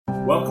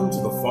Welcome to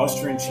the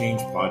Fostering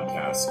Change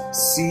Podcast,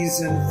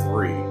 Season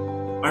 3.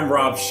 I'm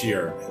Rob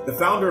Scheer, the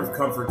founder of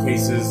Comfort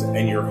Cases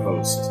and your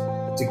host.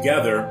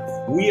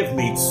 Together, we have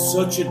made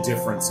such a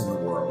difference in the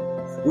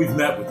world. We've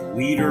met with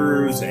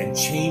leaders and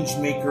change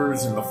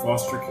makers in the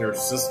foster care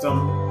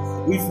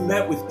system. We've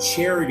met with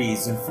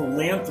charities and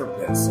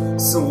philanthropists,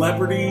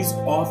 celebrities,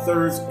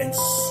 authors, and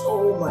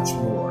so much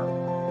more.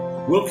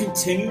 We'll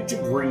continue to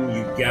bring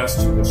you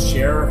guests who will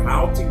share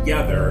how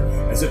together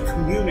as a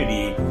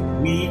community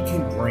we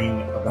can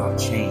bring about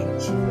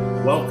change.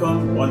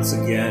 Welcome once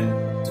again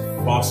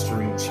to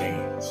Fostering Change.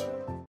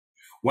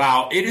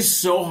 Wow, it is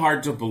so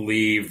hard to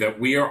believe that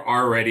we are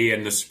already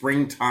in the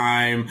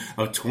springtime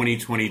of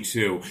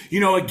 2022.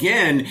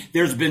 Again,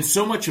 there's been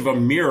so much of a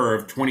mirror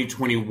of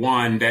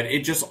 2021 that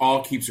it just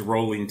all keeps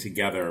rolling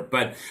together.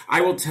 But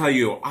I will tell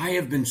you, I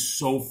have been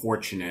so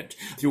fortunate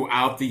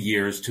throughout the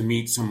years to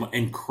meet some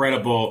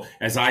incredible,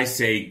 as I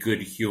say,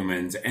 good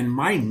humans. And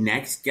my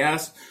next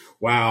guest,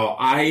 wow,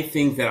 I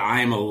think that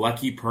I am a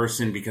lucky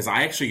person because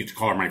I actually get to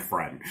call her my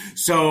friend.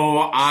 So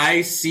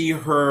I see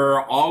her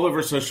all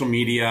over social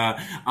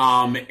media.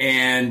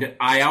 And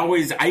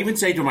I even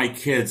say to my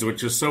kids,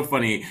 which is so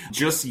funny,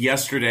 just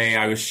yesterday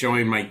I was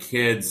showing my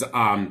kids,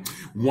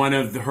 one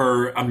of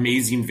her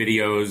amazing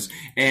videos,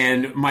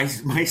 and my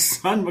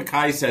son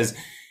Makai says,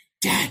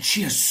 "Dad,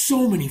 she has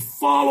so many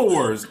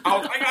followers." I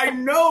was like, I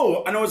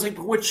know. And I was like,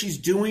 but what she's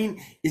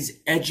doing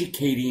is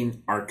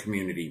educating our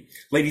community.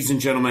 Ladies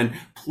and gentlemen,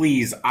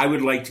 please, I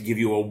would like to give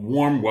you a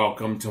warm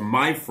welcome to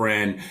my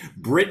friend,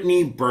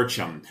 Brittany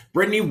Burcham.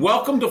 Brittany,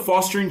 welcome to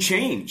Fostering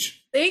Change.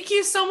 Thank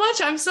you so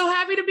much. I'm so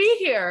happy to be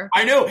here.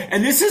 I know.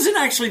 And this isn't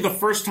actually the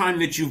first time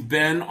that you've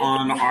been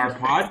on our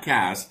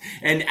podcast.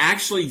 And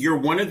actually, you're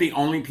one of the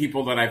only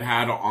people that I've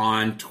had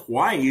on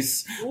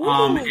twice.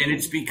 And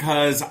it's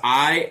because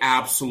I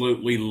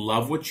absolutely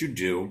love what you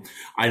do.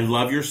 I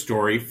love your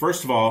story.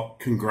 First of all,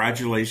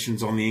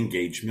 congratulations on the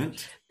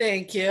engagement.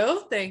 Thank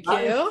you. Very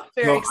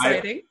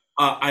exciting.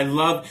 I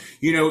love,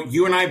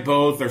 you and I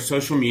both are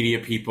social media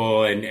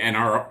people and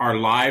our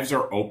lives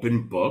are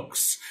open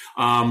books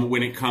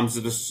when it comes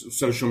to the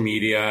social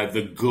media,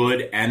 the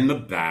good and the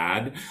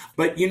bad.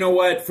 But you know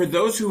what? For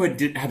those who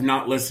have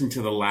not listened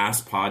to the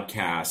last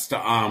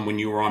podcast when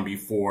you were on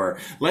before,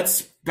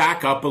 let's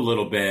back up a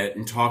little bit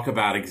and talk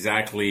about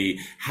exactly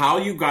how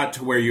you got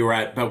to where you're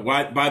at. But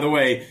by the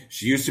way,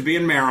 she used to be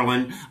in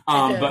Maryland,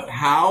 but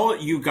how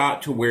you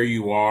got to where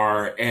you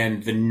are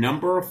and the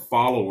number of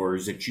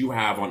followers that you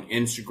have on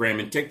Instagram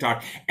and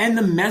TikTok and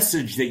the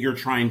message that you're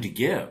trying to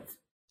give.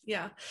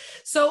 Yeah.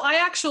 So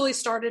I actually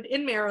started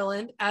in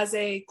Maryland as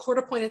a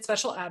court-appointed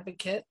special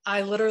advocate.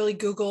 I literally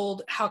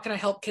Googled, how can I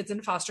help kids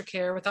in foster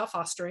care without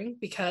fostering?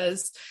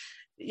 Because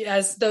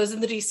as those in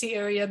the DC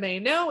area may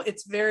know,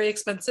 it's very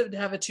expensive to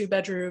have a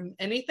 2-bedroom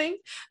anything.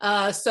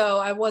 So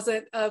I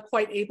wasn't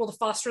quite able to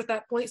foster at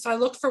that point. So I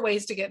looked for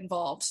ways to get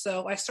involved.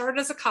 So I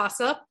started as a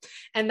CASA,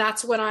 and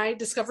that's when I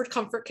discovered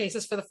Comfort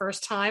Cases for the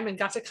first time and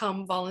got to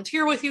come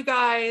volunteer with you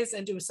guys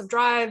and do some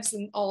drives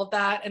and all of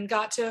that, and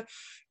got to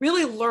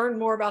really learn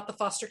more about the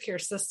foster care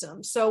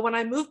system. So when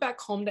I moved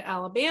back home to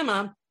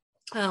Alabama,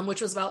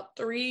 which was about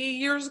 3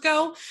 years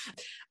ago,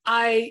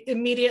 I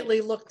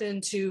immediately looked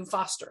into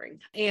fostering.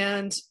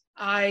 And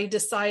I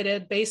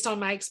decided, based on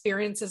my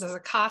experiences as a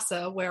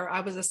CASA, where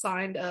I was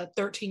assigned a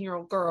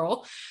 13-year-old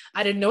girl,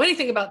 I didn't know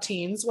anything about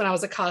teens when I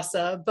was a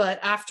CASA, but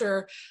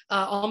after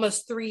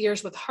almost 3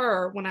 years with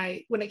her,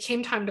 when it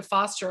came time to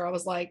foster, I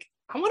was like,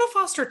 I want to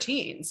foster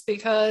teens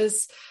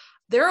because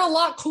they're a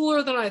lot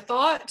cooler than I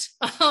thought.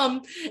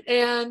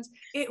 And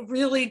it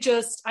really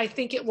I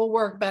think it will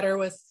work better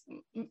with,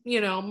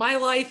 my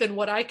life and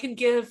what I can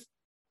give.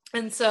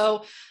 And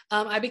so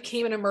I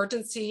became an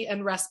emergency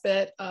and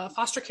respite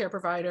foster care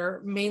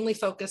provider, mainly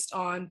focused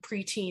on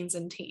preteens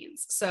and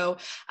teens. So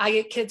I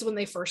get kids when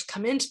they first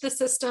come into the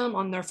system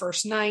on their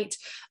first night,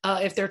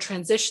 if they're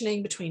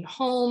transitioning between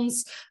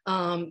homes,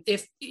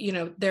 if,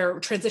 they're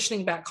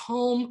transitioning back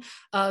home.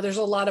 There's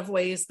a lot of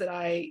ways that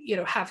I,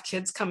 have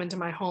kids come into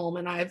my home,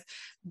 and I've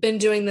been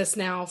doing this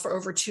now for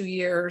over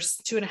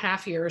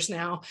 2.5 years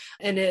now.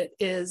 And it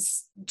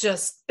is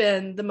just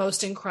been the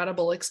most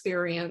incredible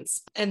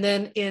experience. And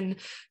then in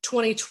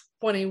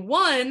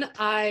 2021,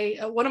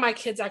 one of my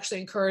kids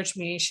actually encouraged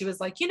me. She was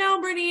like,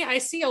 Brittany, I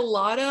see a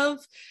lot of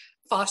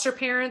foster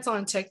parents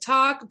on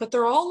TikTok, but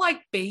they're all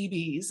like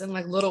babies and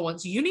like little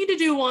ones. You need to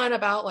do one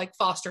about like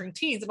fostering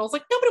teens. And I was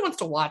like, nobody wants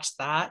to watch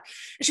that.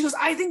 And she goes,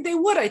 I think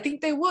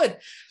they would.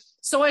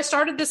 So I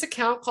started this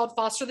account called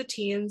Foster the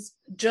Teens,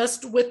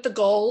 just with the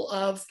goal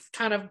of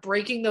kind of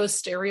breaking those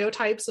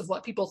stereotypes of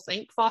what people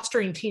think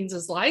fostering teens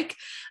is like,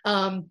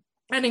 and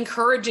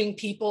encouraging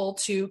people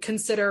to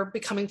consider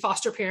becoming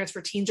foster parents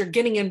for teens or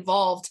getting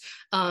involved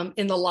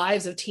in the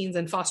lives of teens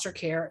in foster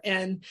care.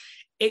 And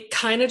it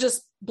kind of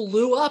just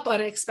blew up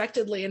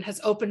unexpectedly and has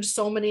opened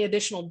so many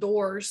additional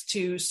doors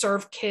to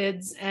serve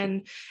kids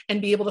and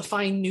be able to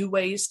find new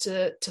ways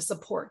to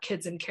support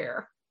kids in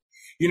care.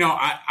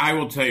 I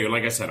will tell you,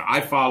 like I said,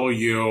 I follow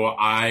you.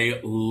 I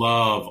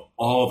love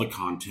all the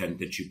content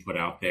that you put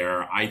out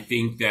there. I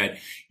think that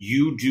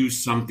you do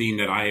something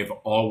that I have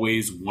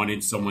always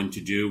wanted someone to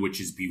do, which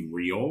is be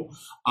real.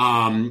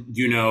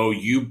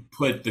 You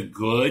put the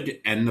good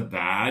and the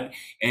bad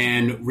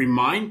and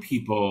remind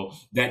people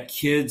that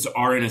kids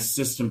are in a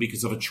system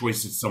because of a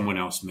choice that someone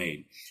else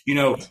made.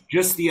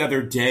 Just the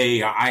other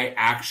day, I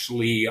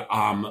actually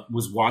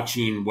was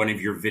watching one of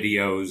your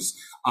videos,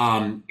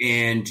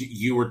 and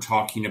you were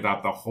talking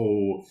about the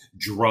whole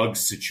drug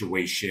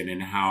situation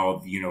and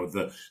how,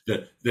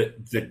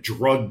 the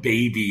drug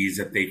babies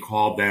that they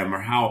call them,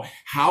 or how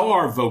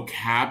our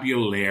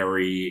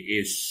vocabulary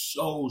is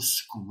so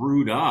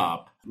screwed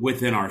up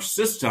within our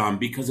system,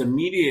 because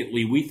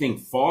immediately we think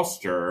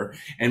foster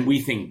and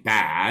we think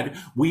bad.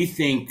 We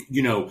think,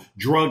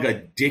 drug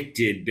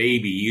addicted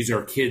babies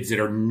or kids that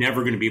are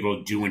never going to be able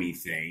to do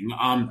anything.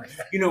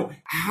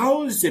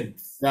 How has it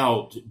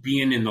felt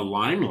being in the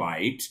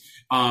limelight,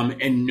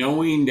 and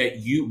knowing that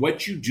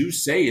what you do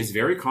say is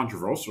very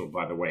controversial,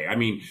 by the way? I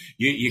mean,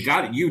 you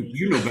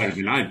know better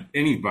than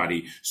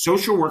anybody.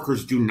 Social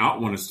workers do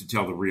not want us to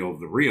tell the real of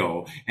the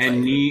real,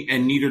 and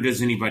neither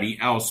does anybody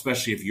else,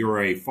 especially if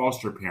you're a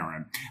foster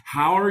parent.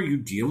 How are you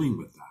dealing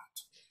with that?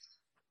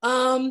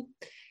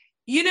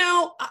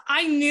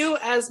 I knew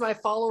as my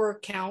follower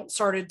count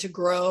started to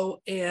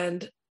grow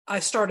and I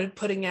started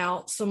putting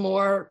out some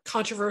more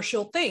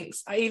controversial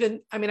things. I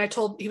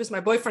told, he was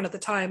my boyfriend at the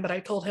time, but I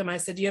told him, I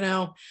said,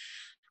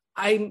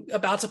 I'm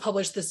about to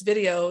publish this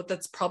video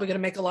that's probably going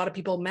to make a lot of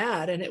people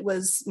mad. And it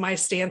was my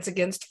stance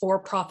against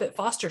for-profit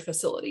foster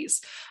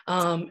facilities,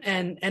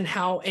 and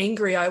how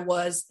angry I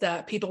was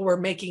that people were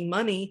making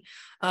money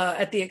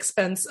at the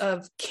expense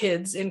of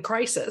kids in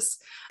crisis.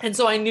 And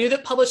so I knew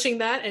that publishing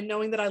that and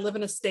knowing that I live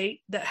in a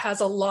state that has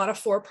a lot of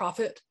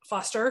for-profit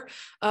foster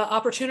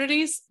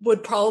opportunities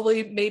would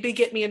probably maybe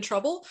get me in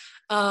trouble.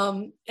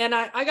 And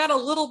I got a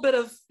little bit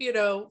of,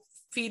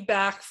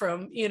 feedback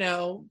from,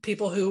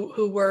 people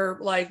who were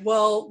like,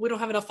 well, we don't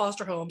have enough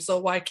foster homes, so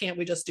why can't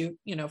we just do,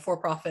 for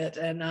profit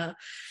and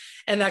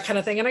that kind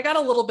of thing. And I got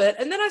a little bit,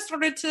 and then I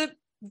started to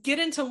get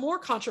into more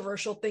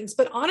controversial things.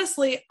 But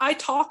honestly, I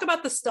talk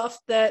about the stuff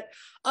that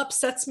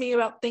upsets me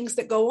about things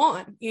that go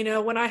on.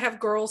 When I have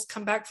girls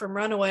come back from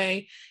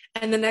Runaway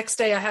and the next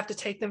day I have to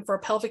take them for a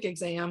pelvic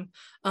exam,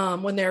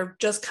 when they're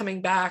just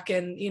coming back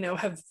and,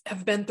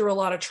 have been through a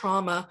lot of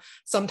trauma,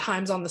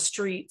 sometimes on the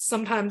streets,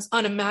 sometimes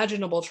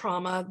unimaginable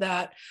trauma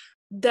that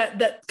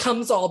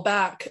comes all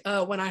back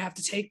when I have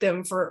to take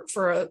them for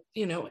a,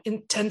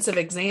 intensive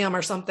exam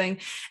or something,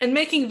 and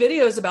making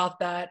videos about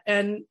that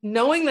and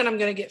knowing that I'm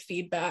going to get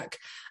feedback.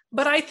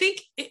 But I think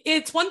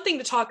it's one thing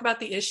to talk about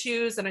the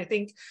issues. And I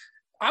think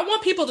I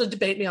want people to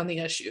debate me on the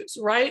issues,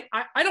 right?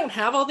 I don't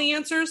have all the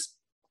answers.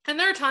 And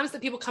there are times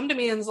that people come to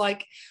me and is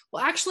like,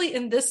 well, actually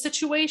in this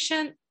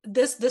situation,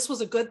 this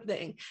was a good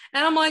thing.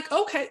 And I'm like,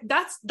 okay,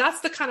 that's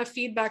the kind of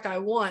feedback I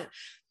want.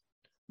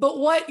 But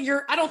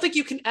I don't think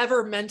you can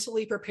ever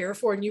mentally prepare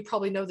for, and you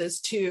probably know this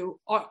too,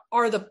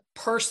 are the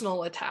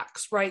personal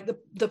attacks, right?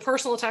 The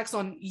personal attacks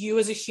on you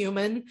as a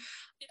human,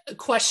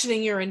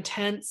 questioning your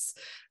intents,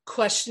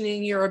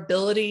 questioning your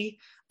ability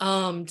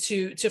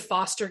to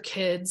foster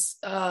kids,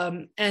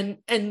 and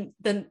then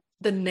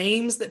the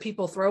names that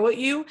people throw at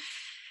you.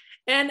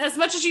 And as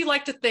much as you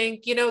like to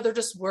think, they're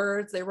just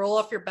words, they roll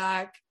off your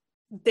back,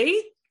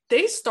 they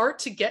start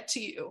to get to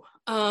you.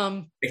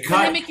 They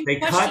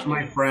cut,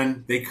 my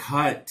friend. They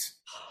cut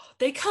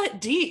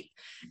deep.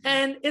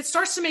 And it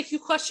starts to make you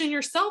question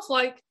yourself,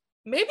 like,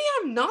 maybe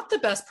I'm not the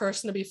best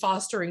person to be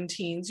fostering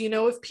teens.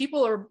 If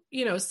people are,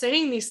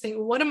 saying these things,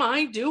 what am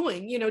I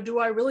doing? Do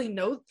I really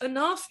know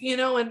enough?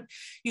 And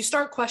you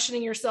start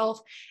questioning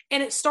yourself,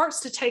 and it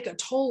starts to take a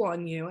toll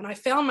on you. And I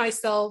found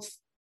myself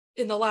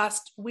in the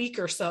last week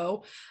or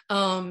so,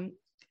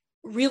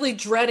 really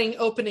dreading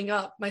opening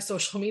up my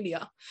social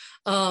media,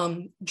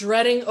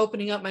 dreading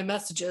opening up my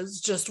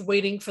messages, just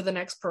waiting for the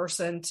next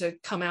person to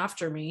come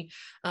after me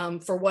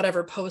for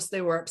whatever post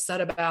they were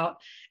upset about.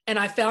 And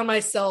I found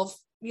myself,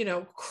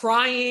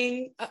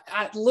 crying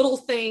at little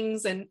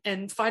things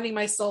and finding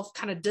myself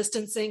kind of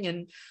distancing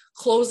and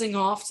closing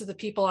off to the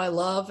people I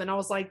love. And I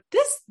was like,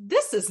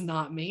 this is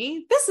not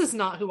me. This is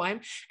not who I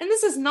am. And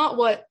this is not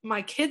what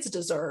my kids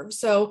deserve.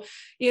 So,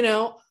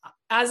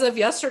 as of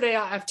yesterday,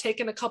 I've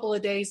taken a couple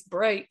of days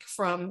break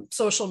from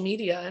social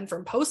media and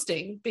from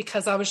posting,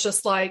 because I was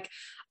just like,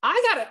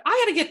 I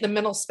gotta get the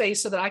mental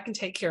space so that I can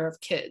take care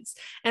of kids.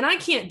 And I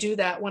can't do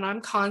that when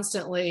I'm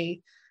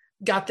constantly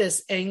got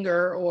this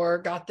anger or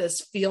got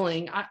this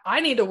feeling.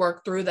 I need to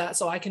work through that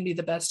so I can be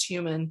the best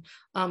human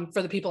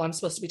for the people I'm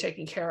supposed to be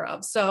taking care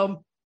of.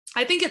 So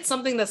I think it's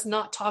something that's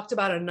not talked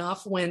about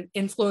enough when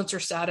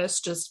influencer status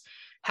just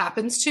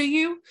happens to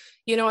you.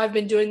 I've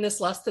been doing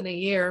this less than a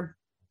year.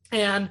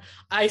 And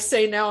I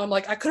say now, I'm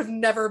like, I could have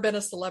never been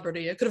a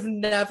celebrity. I could have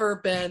never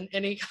been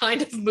any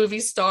kind of movie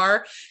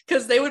star,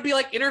 because they would be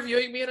like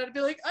interviewing me and I'd be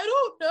like, I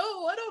don't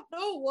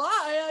know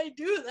why I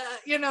do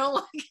that.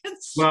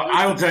 Well,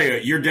 I will tell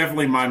you, you're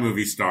definitely my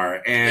movie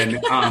star. And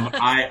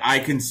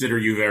I consider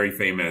you very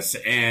famous.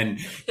 And,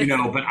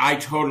 but I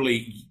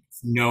totally,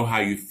 know how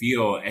you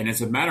feel. And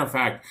as a matter of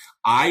fact,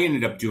 I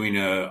ended up doing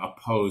a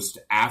post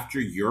after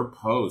your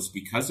post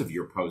because of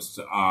your post.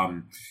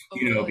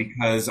 Really?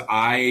 Because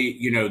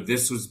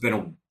this has been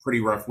a pretty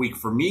rough week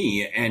for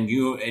me, and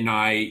you and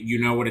I,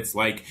 what it's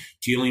like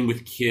dealing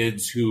with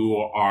kids who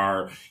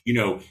are,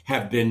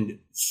 have been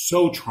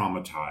so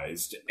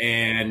traumatized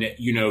and,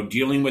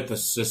 dealing with a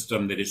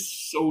system that is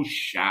so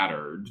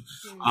shattered.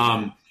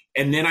 Mm-hmm.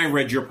 And then I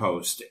read your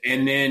post,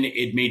 and then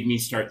it made me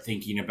start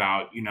thinking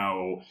about,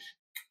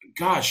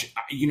 gosh,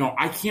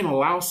 I can't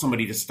allow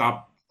somebody to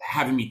stop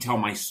having me tell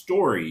my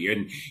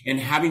story, and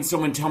having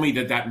someone tell me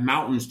that that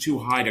mountain's too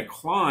high to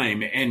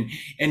climb, and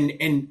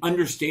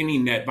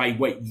understanding that by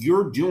what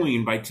you're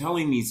doing, by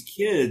telling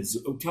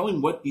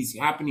what these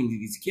happening to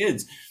these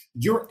kids,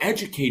 you're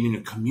educating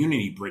a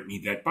community, Brittany,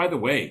 that, by the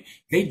way,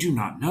 they do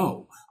not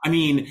know. I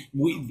mean,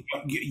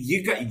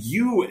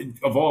 you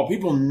of all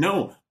people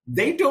know.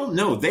 They don't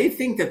know. They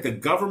think that the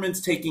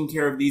government's taking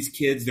care of these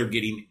kids. They're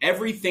getting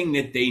everything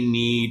that they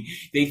need.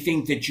 They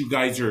think that you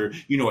guys are,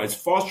 as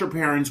foster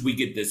parents, we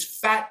get this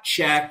fat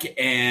check,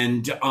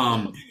 and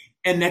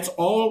that's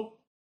all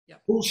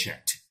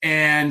bullshit.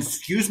 And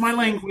excuse my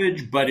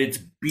language, but it's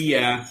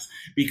BS,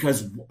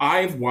 because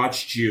I've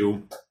watched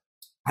you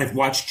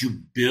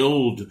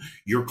build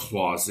your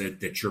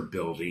closet that you're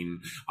building,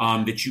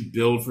 that you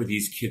build for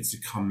these kids to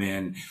come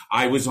in.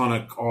 I was on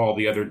a call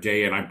the other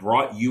day, and I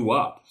brought you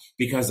up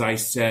because I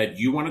said,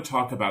 you want to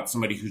talk about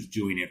somebody who's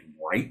doing it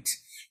right?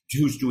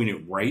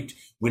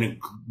 When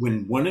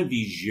one of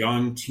these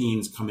young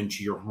teens come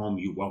into your home,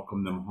 you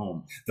welcome them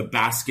home. The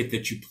basket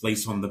that you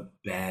place on the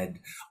bed,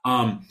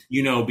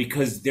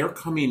 because they're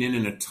coming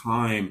in a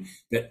time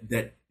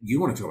that you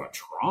want to talk about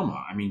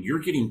trauma. I mean, you're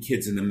getting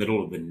kids in the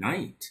middle of the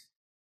night.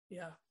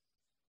 Yeah.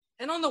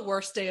 And on the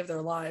worst day of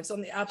their lives,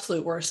 on the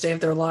absolute worst day of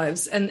their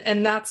lives.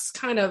 And that's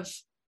kind of,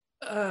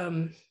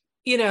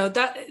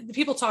 that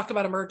people talk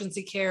about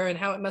emergency care and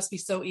how it must be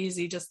so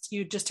easy.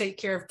 You just take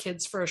care of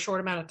kids for a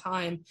short amount of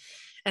time.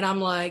 And I'm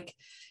like,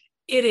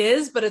 it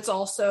is, but it's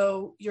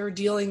also, you're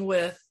dealing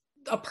with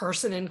a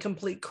person in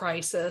complete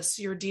crisis.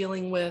 You're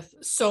dealing with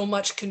so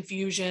much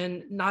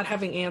confusion, not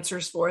having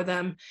answers for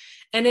them.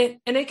 And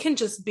it can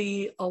just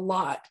be a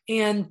lot.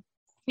 And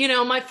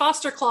my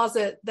foster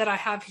closet that I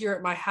have here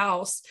at my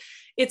house,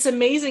 it's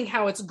amazing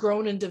how it's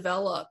grown and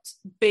developed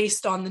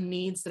based on the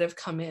needs that have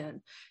come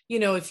in.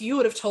 If you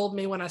would have told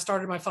me when I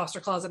started my foster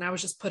closet and I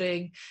was just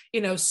putting,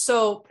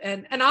 soap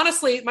and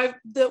honestly,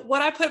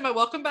 what I put in my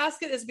welcome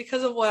basket is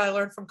because of what I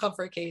learned from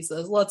Comfort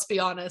Cases. Let's be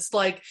honest.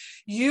 Like,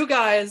 you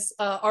guys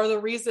are the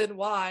reason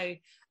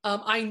why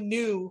I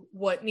knew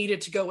what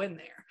needed to go in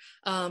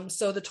there.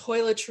 So the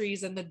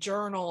toiletries and the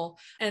journal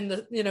and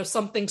the,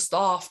 something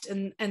soft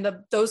and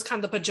those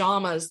kind of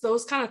pajamas,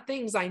 those kind of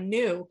things I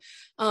knew.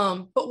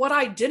 But what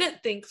I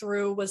didn't think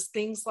through was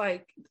things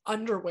like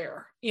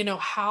underwear,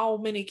 how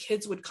many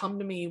kids would come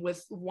to me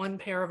with one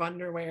pair of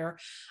underwear.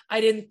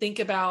 I didn't think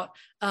about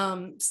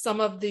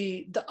some of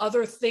the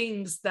other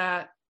things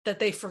that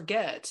they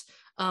forget,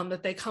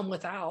 that they come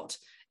without.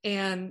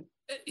 And,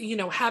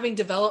 having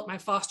developed my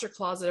foster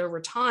closet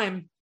over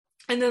time,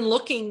 and then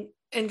looking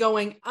and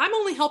going, I'm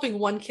only helping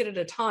one kid at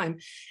a time.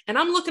 And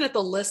I'm looking at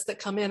the list that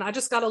come in. I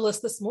just got a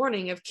list this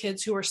morning of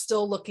kids who are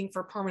still looking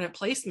for permanent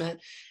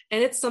placement.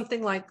 And it's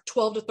something like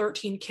 12 to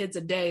 13 kids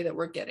a day that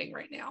we're getting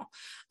right now,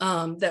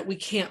 that we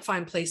can't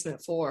find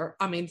placement for.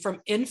 I mean,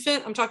 from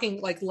infant, I'm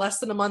talking like less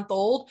than a month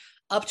old,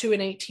 up to an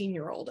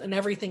 18-year-old and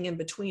everything in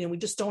between. And we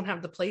just don't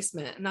have the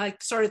placement. And I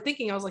started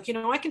thinking, I was like,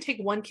 I can take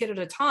one kid at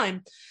a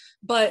time,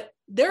 but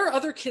there are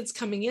other kids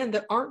coming in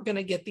that aren't going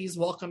to get these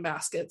welcome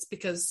baskets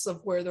because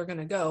of where they're going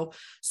to go.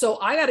 So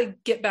I got to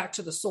get back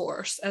to the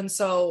source. And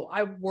so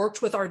I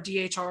worked with our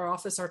DHR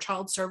office, our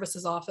child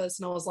services office.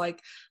 And I was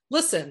like,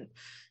 listen,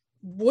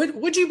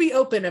 would you be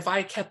open if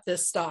I kept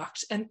this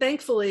stocked? And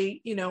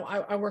thankfully,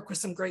 I work with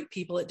some great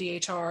people at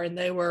DHR, and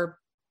they were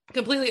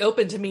completely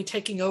open to me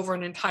taking over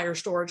an entire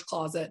storage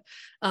closet,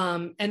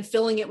 and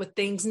filling it with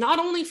things, not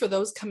only for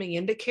those coming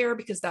into care,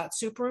 because that's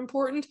super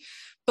important,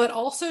 but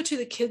also to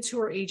the kids who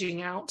are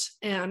aging out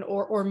and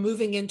or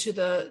moving into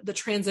the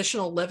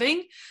transitional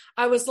living.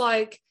 I was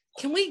like,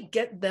 can we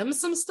get them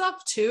some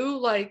stuff too?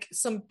 Like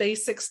some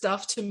basic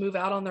stuff to move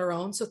out on their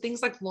own. So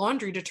things like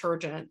laundry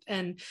detergent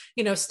and,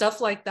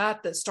 stuff like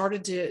that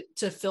started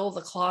to fill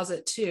the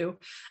closet too.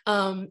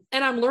 And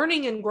I'm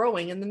learning and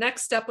growing. And the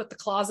next step with the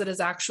closet is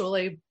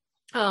actually,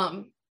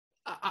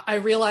 I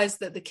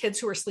realized that the kids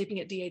who are sleeping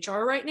at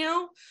DHR right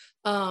now,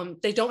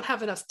 they don't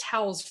have enough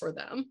towels for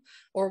them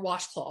or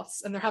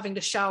washcloths, and they're having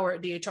to shower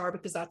at DHR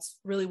because that's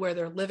really where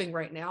they're living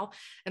right now.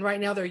 And right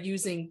now they're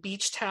using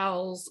beach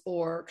towels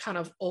or kind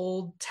of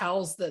old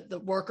towels that the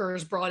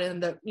workers brought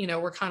in that,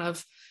 were kind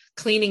of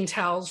cleaning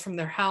towels from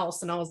their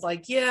house. And I was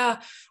like, yeah,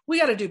 we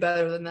got to do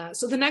better than that.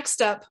 So the next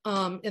step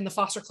in the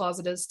foster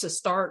closet is to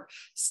start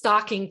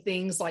stocking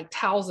things like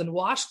towels and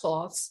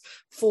washcloths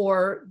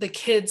for the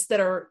kids that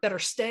are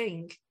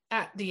staying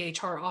at the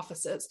HR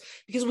offices,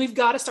 because we've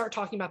got to start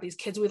talking about these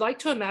kids. We like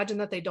to imagine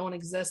that they don't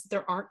exist, that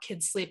there aren't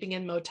kids sleeping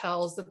in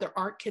motels, that there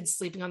aren't kids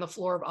sleeping on the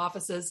floor of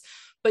offices.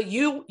 But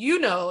you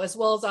know, as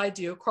well as I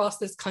do, across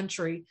this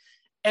country,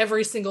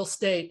 every single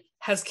state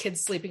has kids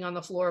sleeping on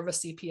the floor of a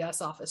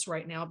CPS office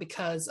right now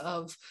because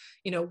of,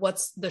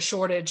 what's the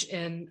shortage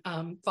in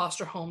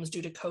foster homes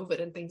due to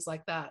COVID and things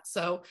like that.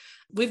 So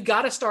we've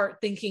got to start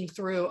thinking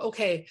through,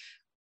 okay,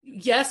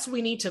 yes,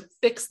 we need to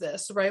fix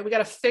this, right? We got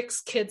to fix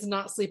kids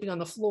not sleeping on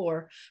the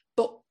floor,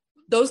 but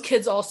those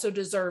kids also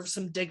deserve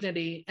some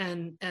dignity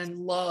and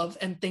love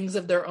and things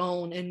of their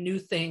own and new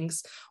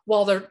things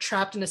while they're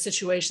trapped in a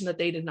situation that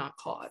they did not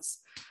cause.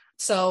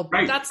 So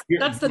right. that's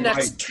the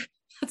next. Right.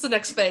 That's the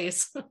next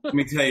phase. Let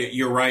me tell you,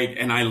 you're right.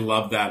 And I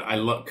love that. I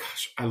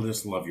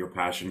just love your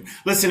passion.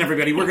 Listen,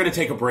 everybody, we're going to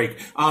take a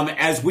break.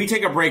 As we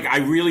take a break, I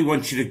really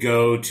want you to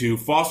go to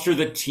Foster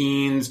the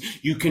Teens.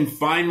 You can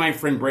find my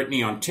friend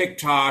Brittany on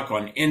TikTok,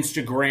 on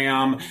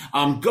Instagram.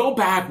 Go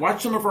back,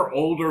 watch some of her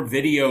older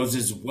videos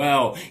as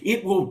well.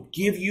 It will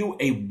give you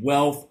a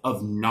wealth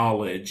of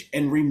knowledge.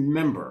 And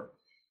remember,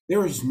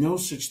 there is no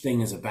such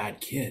thing as a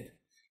bad kid.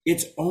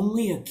 It's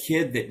only a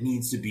kid that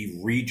needs to be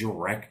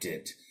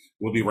redirected.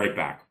 We'll be right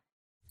back.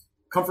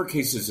 Comfort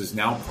Cases is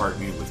now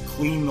partnering with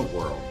Clean the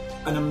World,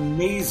 an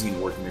amazing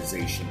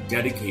organization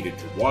dedicated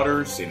to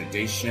water,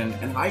 sanitation,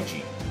 and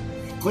hygiene.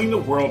 Clean the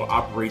World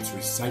operates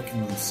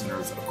recycling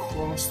centers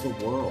across the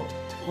world: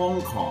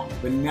 Hong Kong,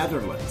 the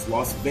Netherlands,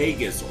 Las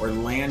Vegas,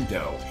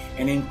 Orlando,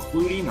 and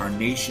including our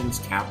nation's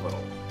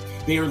capital.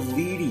 They are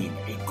leading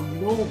a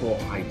global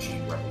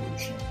hygiene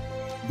revolution.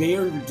 They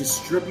are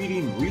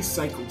distributing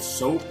recycled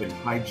soap and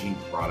hygiene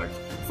products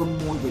from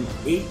more than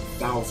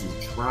 8,000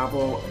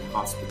 travel and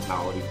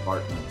hospitality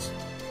partners.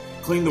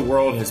 Clean the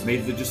World has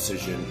made the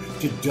decision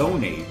to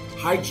donate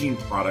hygiene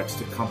products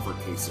to Comfort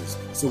Cases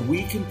so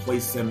we can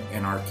place them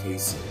in our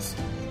cases.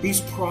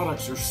 These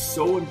products are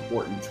so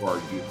important to our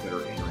youth that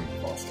are entering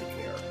foster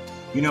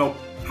care.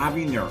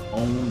 Having their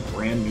own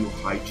brand new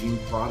hygiene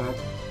product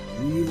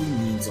really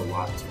means a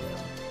lot to them.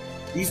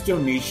 These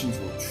donations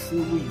will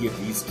truly give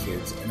these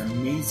kids an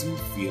amazing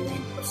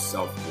feeling of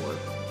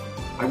self-worth.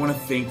 I want to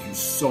thank you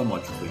so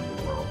much, Clean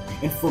the World.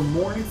 And for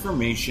more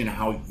information on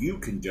how you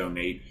can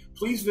donate,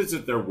 please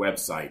visit their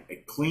website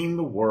at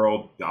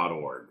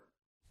cleantheworld.org.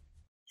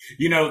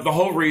 The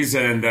whole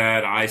reason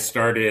that I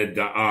started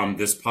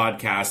this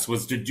podcast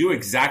was to do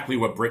exactly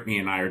what Brittany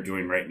and I are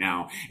doing right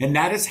now, and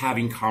that is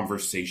having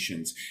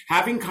conversations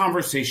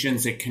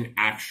that can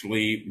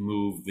actually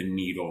move the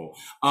needle.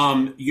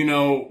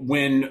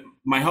 When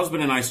my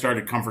husband and I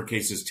started Comfort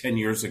Cases 10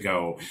 years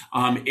ago,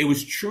 it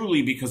was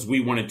truly because we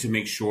wanted to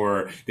make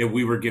sure that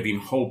we were giving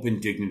hope and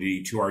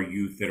dignity to our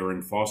youth that are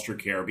in foster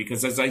care.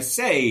 Because as I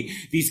say,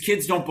 these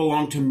kids don't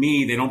belong to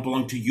me. They don't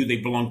belong to you. They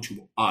belong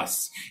to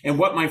us. And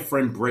what my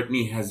friend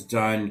Brittany has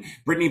done,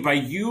 Brittany, by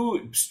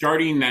you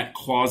starting that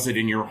closet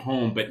in your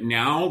home, but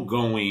now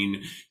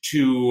going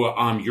to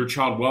your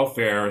child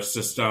welfare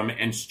system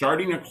and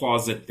starting a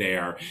closet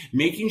there,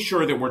 making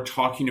sure that we're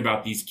talking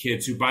about these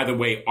kids who, by the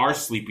way, are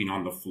sleeping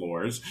on the floor,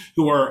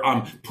 who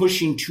are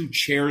pushing two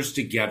chairs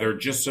together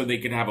just so they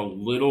can have a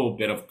little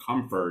bit of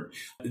comfort.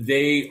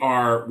 They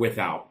are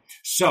without.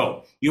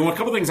 So, a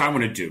couple things I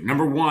want to do.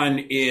 Number one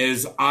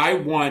is I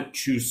want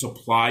to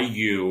supply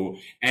you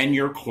and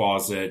your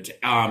closet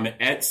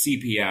at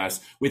CPS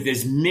with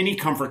as many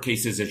Comfort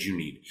Cases as you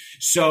need.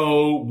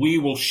 So we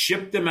will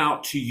ship them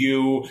out to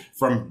you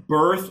from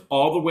birth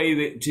all the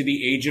way to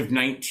the age of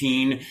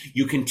 19.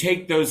 You can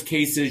take those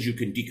cases, you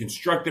can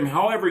deconstruct them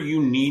however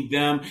you need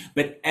them,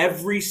 but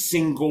every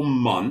single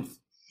month,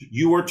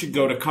 you are to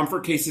go to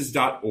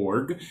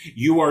comfortcases.org.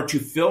 You are to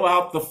fill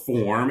out the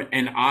form,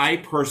 and I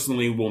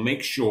personally will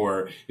make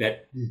sure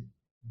that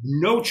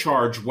no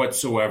charge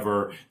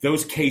whatsoever,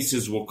 those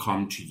cases will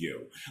come to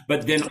you.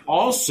 But then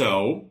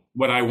also,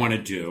 what I want to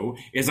do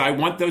is I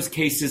want those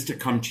cases to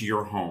come to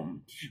your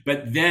home.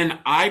 But then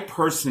I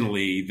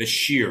personally, the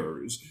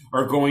Shears,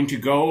 are going to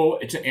go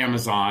to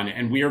Amazon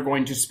and we are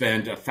going to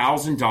spend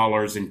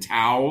 $1,000 in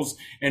towels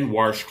and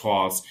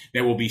washcloths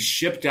that will be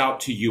shipped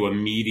out to you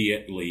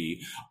immediately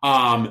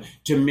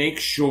to make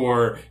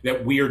sure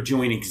that we are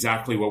doing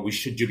exactly what we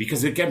should do.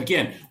 Because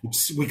again,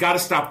 we got to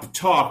stop the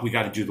talk. We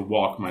got to do the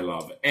walk, my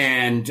love.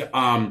 And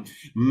I'm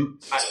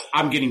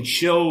getting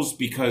chills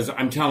because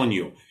I'm telling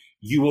you,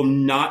 you will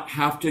not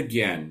have to,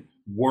 again,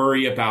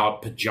 worry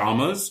about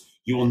pajamas.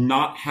 You will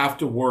not have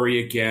to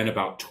worry again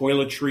about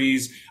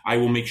toiletries. I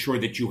will make sure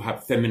that you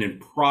have feminine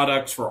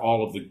products for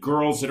all of the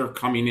girls that are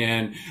coming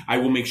in. I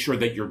will make sure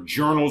that your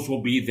journals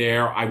will be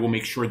there. I will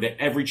make sure that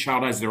every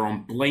child has their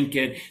own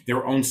blanket,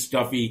 their own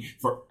stuffy.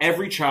 For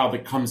every child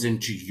that comes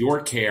into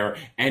your care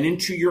and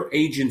into your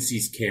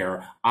agency's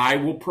care, I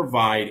will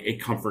provide a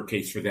comfort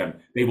case for them.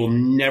 They will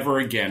never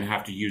again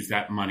have to use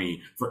that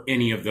money for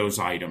any of those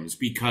items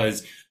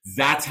because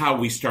that's how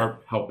we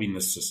start helping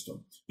the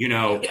system.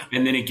 Yeah.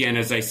 And then again,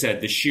 as I said,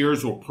 the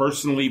shears will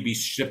personally be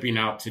shipping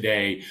out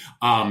today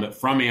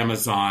from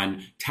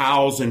Amazon,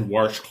 towels and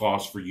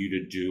washcloths for you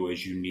to do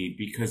as you need,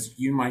 because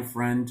you, my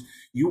friend,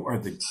 you are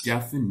the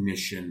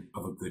definition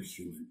of a good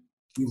human.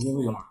 You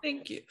really are.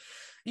 Thank you.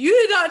 You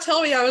did not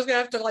tell me I was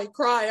going to have to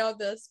cry on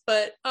this,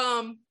 but,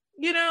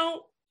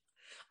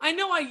 I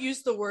know I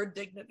use the word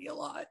dignity a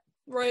lot,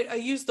 right? I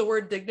use the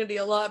word dignity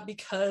a lot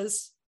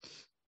because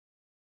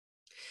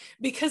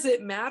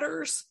it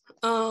matters.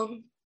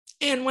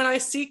 And when I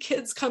see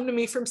kids come to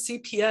me from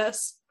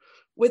CPS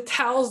with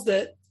towels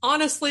that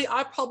honestly,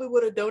 I probably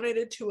would have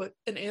donated to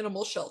an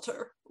animal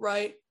shelter,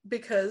 right?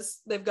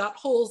 Because they've got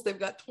holes, they've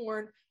got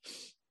torn.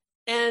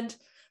 And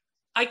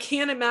I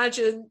can't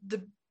imagine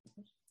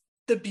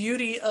the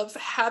beauty of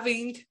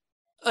having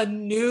a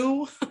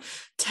new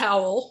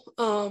towel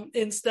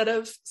instead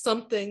of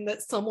something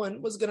that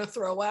someone was going to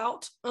throw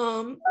out.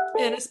 And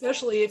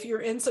especially if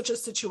you're in such a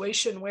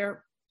situation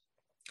where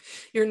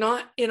you're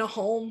not in a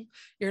home,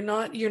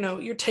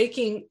 you're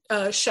taking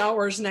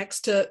showers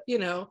next to,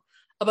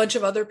 a bunch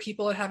of other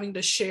people and having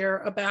to share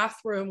a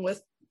bathroom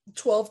with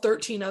 12,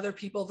 13 other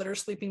people that are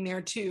sleeping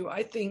there too.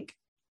 I think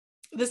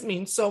this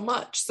means so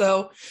much.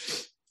 So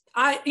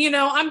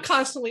I'm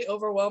constantly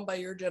overwhelmed by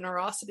your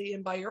generosity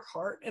and by your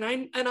heart. And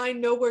I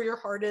know where your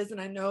heart is.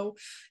 And I know,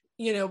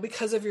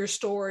 because of your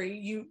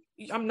story,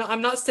 I'm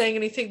not saying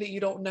anything that you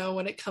don't know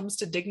when it comes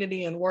to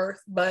dignity and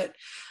worth, but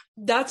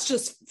that's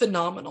just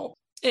phenomenal.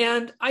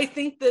 And I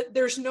think that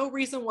there's no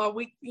reason why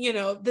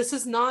this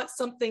is not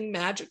something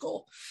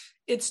magical.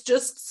 It's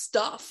just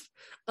stuff.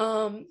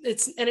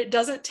 It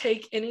doesn't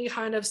take any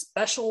kind of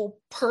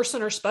special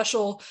person or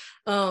special,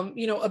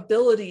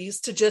 abilities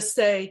to just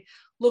say,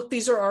 look,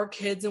 these are our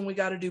kids and we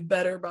got to do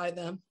better by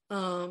them.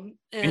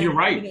 And you're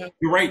right.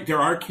 You're right. There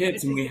are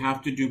kids and we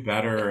have to do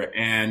better.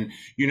 And,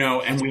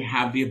 and we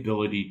have the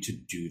ability to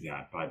do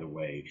that, by the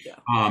way.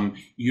 Yeah.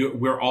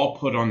 We're all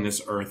put on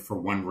this earth for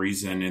one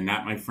reason, and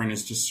that, my friend,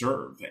 is to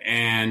serve.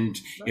 And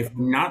if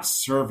we're not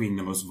serving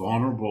the most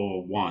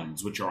vulnerable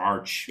ones, which are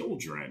our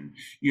children,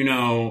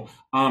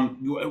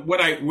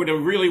 what I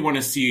really want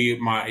to see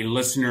my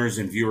listeners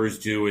and viewers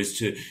do is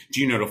to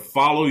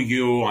follow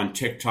you on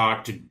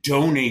TikTok, to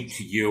donate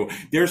to you.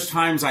 There's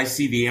times I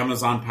see the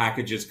Amazon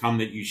packages come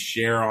that you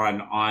share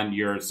on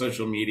your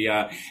social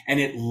media, and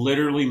it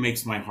literally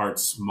makes my heart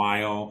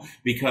smile,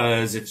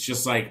 because it's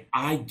just like,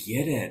 I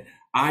get it.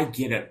 I've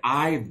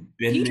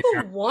been People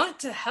there. Want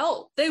to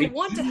help. They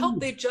want to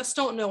help. They just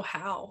don't know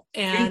how.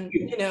 And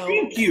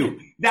Thank you.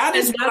 That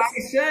is what I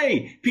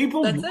say.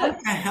 People want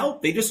to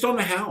help. They just don't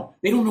know how.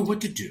 They don't know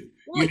what to do.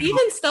 Well,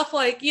 even stuff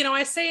like,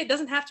 I say it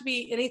doesn't have to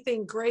be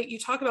anything great. You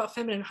talk about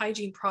feminine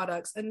hygiene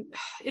products, and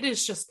it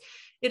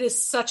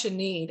is such a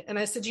need. And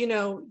I said,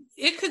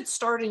 it could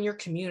start in your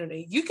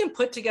community. You can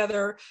put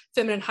together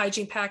feminine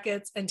hygiene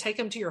packets and take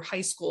them to your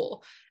high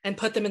school and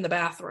put them in the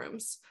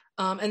bathrooms.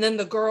 And then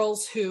the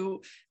girls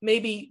who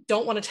maybe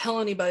don't want to tell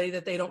anybody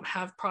that they don't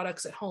have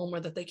products at home or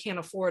that they can't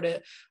afford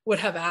it would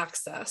have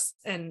access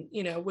and,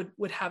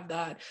 would have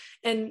that.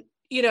 And,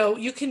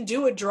 you can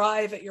do a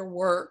drive at your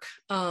work.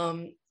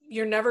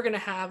 You're never going to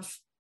have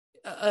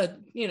a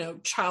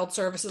child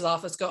services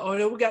office go, oh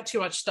no, we got too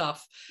much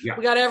stuff. Yeah.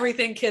 We got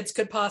everything kids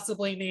could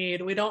possibly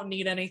need. We don't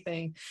need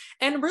anything.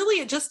 And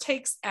really it just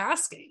takes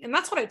asking. And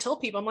that's what I tell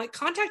people. I'm like,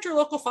 contact your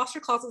local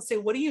foster closet and say,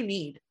 what do you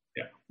need?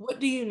 Yeah.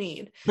 What do you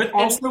need? But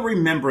also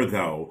remember,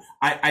 though,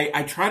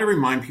 I try to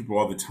remind people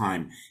all the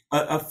time,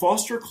 a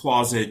foster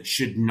closet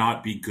should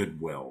not be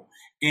Goodwill.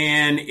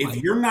 And if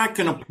you're not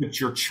going to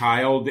put your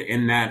child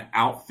in that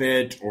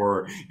outfit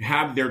or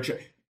have their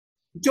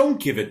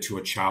don't give it to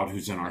a child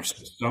who's in our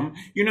system.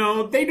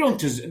 They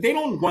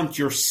don't want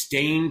your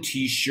stained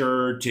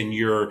t-shirt and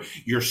your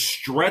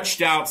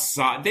stretched out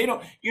side. They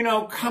don't,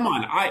 come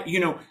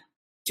on.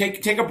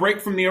 Take a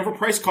break from the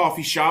overpriced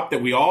coffee shop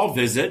that we all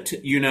visit,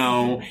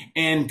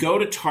 and go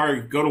to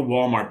Target, go to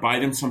Walmart, buy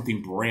them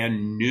something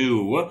brand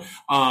new.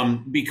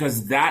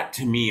 Because that,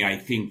 to me, I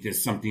think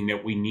is something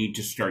that we need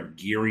to start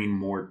gearing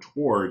more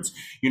towards.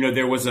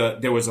 There was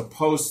a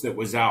post that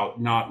was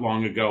out not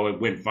long ago. It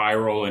went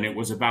viral, and it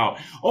was about,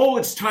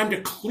 it's time to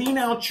clean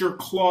out your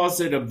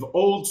closet of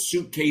old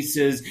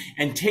suitcases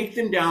and take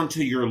them down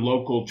to your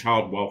local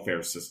child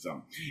welfare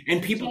system.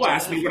 And people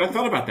asked me what I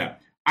thought about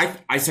that.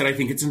 I said, I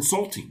think it's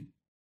insulting.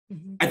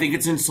 Mm-hmm. I think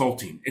it's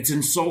insulting. It's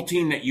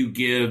insulting that you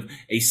give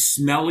a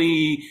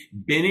smelly,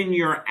 been in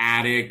your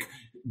attic,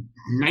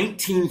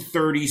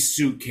 1930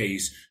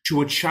 suitcase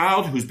to a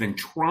child who's been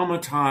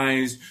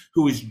traumatized,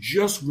 who is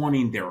just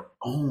wanting their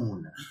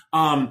own.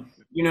 I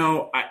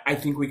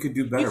think we could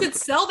do better. You could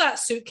sell that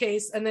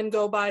suitcase and then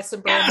go buy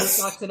some brand new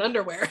socks and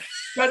underwear.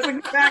 That's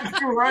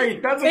exactly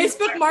right.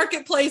 Facebook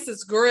Marketplace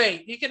is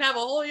great. You can have a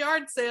whole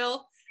yard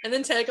sale and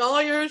then take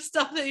all your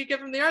stuff that you get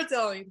from the yard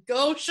sale and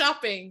go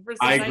shopping for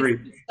some I agree.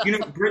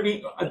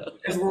 Brittany,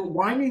 as we're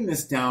winding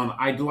this down,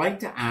 I'd like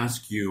to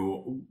ask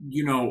you,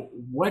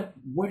 what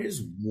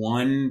is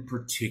one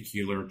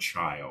particular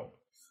child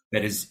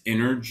that has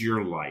entered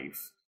your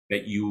life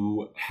that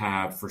you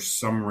have for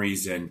some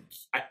reason,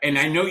 and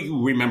I know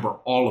you remember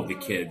all of the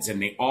kids and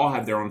they all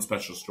have their own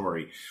special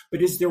story,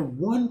 but is there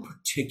one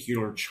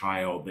particular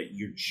child that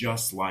you're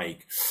just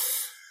like,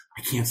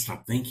 I can't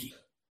stop thinking?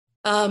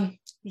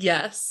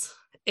 Yes.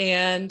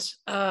 And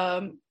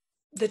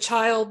the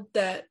child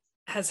that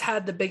has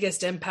had the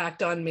biggest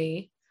impact on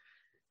me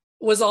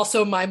was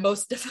also my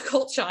most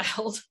difficult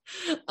child,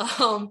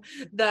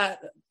 that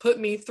put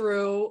me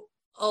through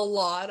a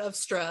lot of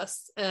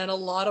stress and a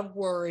lot of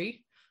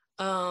worry.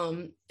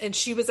 And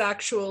she was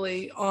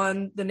actually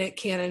on the Nick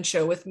Cannon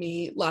show with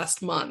me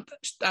last month.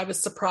 I was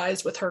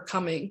surprised with her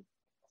coming.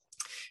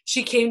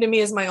 She came to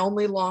me as my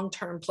only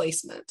long-term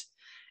placement,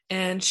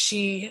 and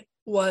she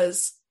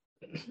was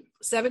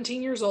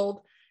 17 years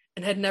old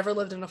and had never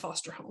lived in a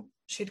foster home.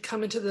 She'd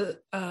come into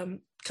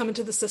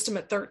the system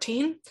at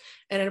 13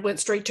 and it went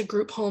straight to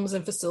group homes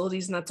and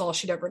facilities, and that's all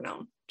she'd ever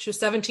known. She was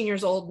 17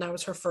 years old, and that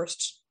was her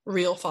first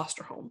real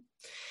foster home.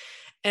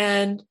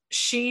 And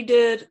she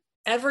did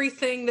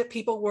everything that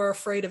people were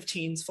afraid of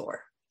teens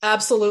for.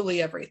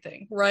 Absolutely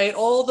everything, right?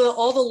 All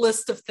the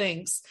list of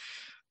things.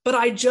 But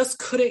I just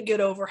couldn't get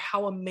over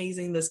how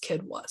amazing this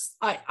kid was.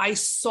 I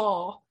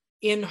saw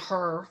in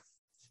her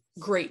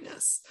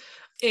greatness,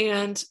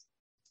 and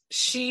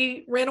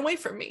she ran away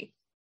from me.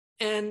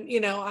 And,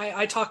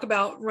 I talk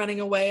about running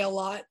away a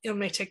lot in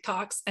my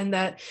TikToks, and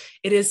that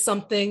it is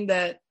something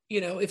that,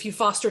 if you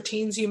foster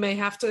teens, you may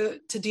have to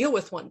deal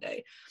with one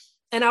day.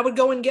 And I would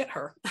go and get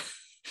her.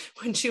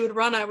 When she would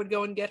run, I would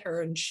go and get her.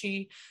 And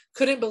she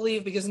couldn't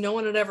believe, because no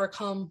one had ever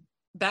come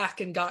back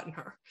and gotten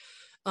her.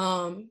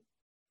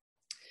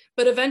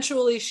 But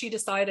eventually she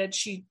decided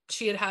she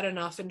had had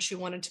enough and she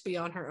wanted to be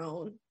on her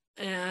own.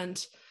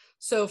 And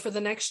so for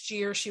the next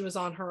year, she was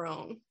on her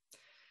own.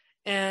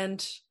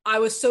 And I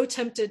was so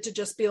tempted to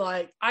just be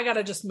like, I got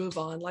to just move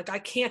on. Like, I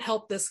can't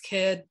help this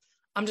kid.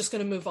 I'm just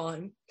going to move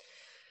on.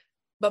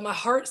 But my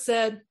heart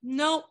said,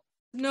 nope,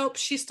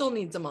 she still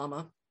needs a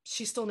mama.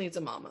 She still needs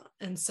a mama.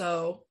 And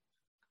so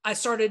I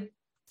started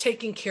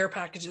taking care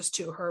packages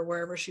to her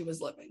wherever she was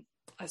living.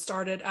 I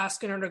started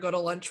asking her to go to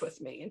lunch with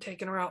me and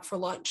taking her out for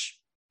lunch.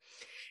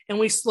 And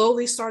we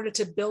slowly started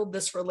to build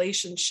this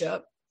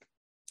relationship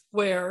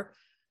where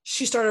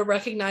she started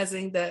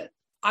recognizing that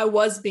I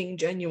was being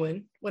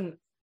genuine when,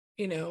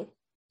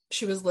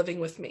 she was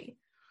living with me.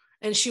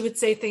 And she would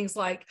say things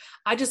like,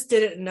 I just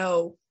didn't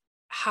know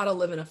how to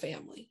live in a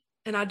family.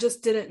 And I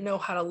just didn't know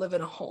how to live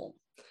in a home.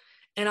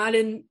 And I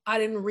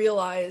didn't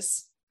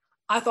realize,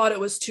 I thought it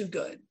was too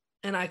good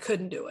and I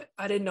couldn't do it.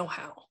 I didn't know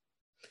how.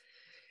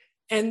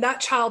 And that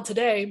child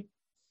today,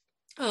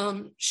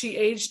 she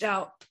aged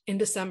out in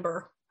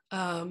December.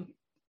 And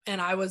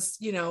I was,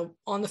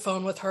 on the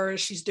phone with her as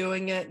she's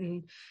doing it.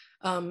 And,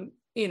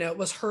 it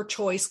was her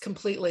choice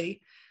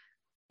completely.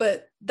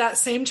 But that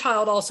same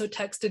child also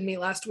texted me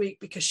last week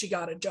because she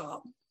got a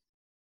job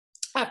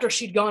after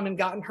she'd gone and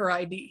gotten her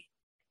ID.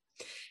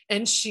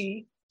 And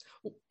she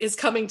is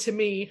coming to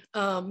me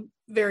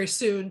very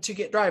soon to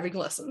get driving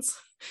lessons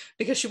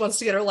because she wants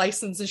to get her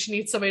license and she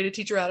needs somebody to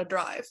teach her how to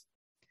drive.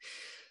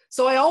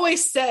 So I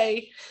always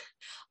say,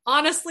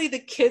 honestly, the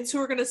kids who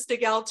are going to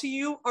stick out to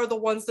you are the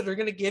ones that are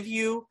going to give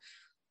you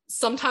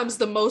sometimes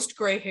the most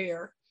gray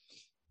hair.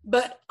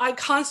 But I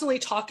constantly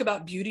talk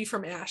about beauty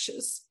from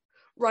ashes,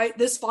 right?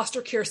 This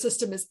foster care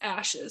system is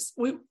ashes.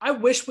 I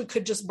wish we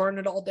could just burn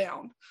it all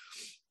down.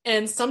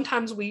 And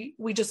sometimes we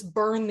just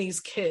burn these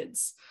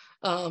kids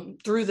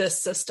through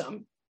this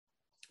system.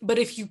 But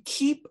if you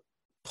keep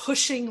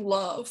pushing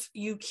love,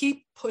 you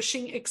keep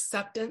pushing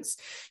acceptance,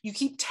 you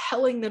keep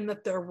telling them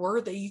that they're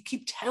worthy, you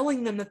keep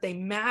telling them that they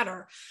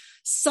matter,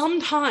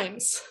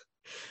 sometimes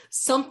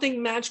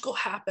something magical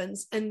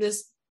happens and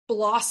this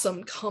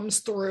blossom comes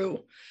through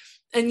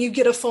and you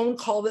get a phone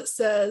call that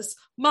says,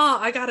 Ma,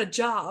 I got a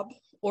job.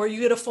 Or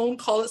you get a phone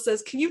call that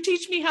says, can you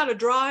teach me how to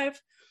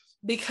drive?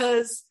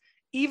 Because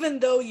even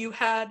though you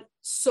had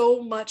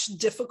so much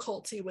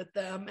difficulty with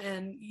them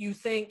and you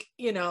think,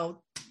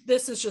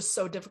 this is just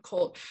so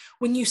difficult,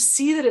 when you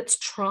see that it's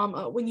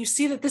trauma, when you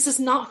see that this is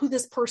not who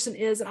this person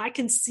is, and I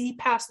can see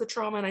past the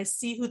trauma and I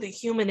see who the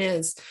human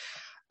is,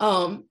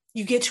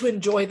 you get to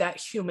enjoy that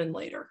human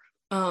later.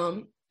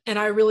 And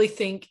I really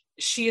think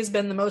she has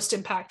been the most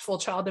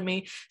impactful child to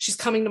me. She's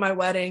coming to my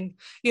wedding,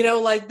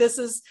 this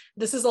is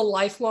a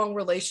lifelong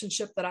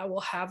relationship that I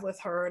will have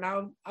with her. And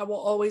I will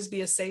always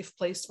be a safe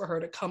place for her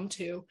to come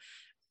to.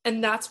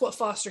 And that's what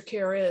foster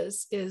care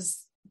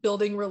is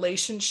building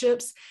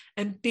relationships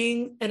and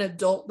being an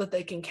adult that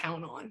they can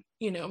count on.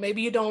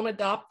 Maybe you don't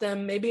adopt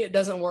them, maybe it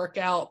doesn't work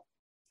out,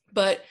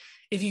 but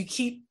if you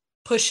keep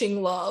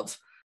pushing love,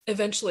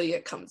 eventually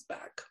it comes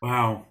back.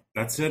 Wow.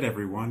 That's it,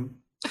 everyone.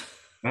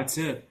 That's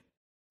it.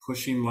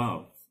 Pushing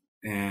love.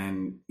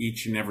 And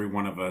each and every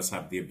one of us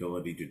have the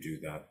ability to do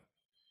that.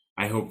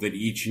 I hope that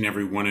each and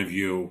every one of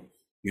you,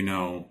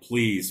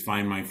 please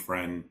find my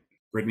friend.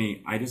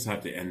 Brittany, I just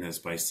have to end this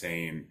by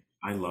saying,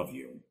 I love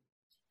you.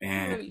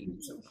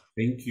 And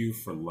thank you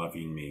for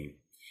loving me.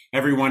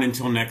 Everyone,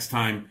 until next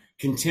time,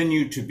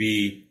 continue to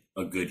be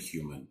a good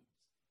human.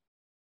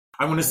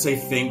 I want to say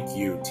thank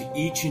you to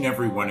each and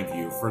every one of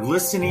you for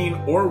listening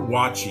or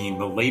watching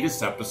the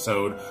latest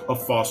episode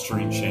of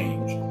Fostering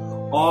Change.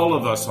 All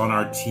of us on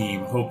our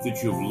team hope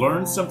that you have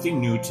learned something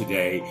new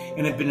today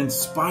and have been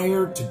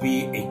inspired to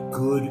be a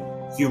good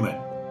human.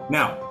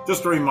 Now,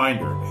 just a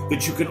reminder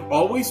that you can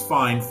always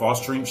find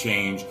Fostering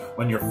Change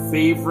on your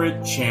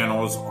favorite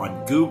channels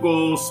on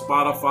Google,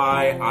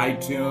 Spotify,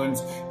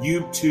 iTunes,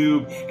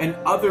 YouTube, and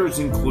others,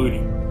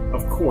 including,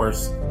 of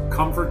course,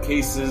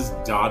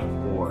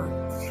 comfortcases.org.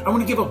 I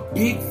want to give a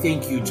big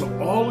thank you to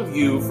all of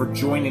you for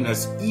joining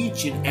us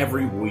each and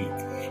every week.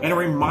 And a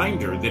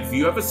reminder that if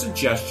you have a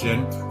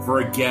suggestion for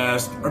a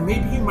guest, or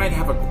maybe you might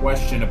have a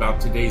question about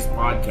today's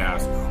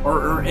podcast,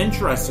 or are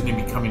interested in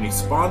becoming a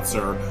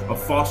sponsor of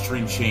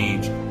Fostering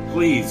Change,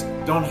 please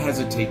don't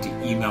hesitate to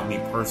email me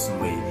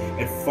personally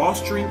at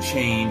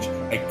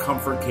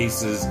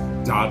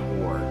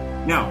fosteringchange@comfortcases.org.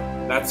 Now,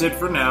 that's it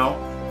for now.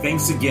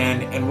 Thanks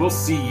again, and we'll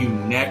see you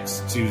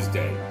next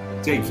Tuesday.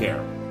 Take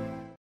care.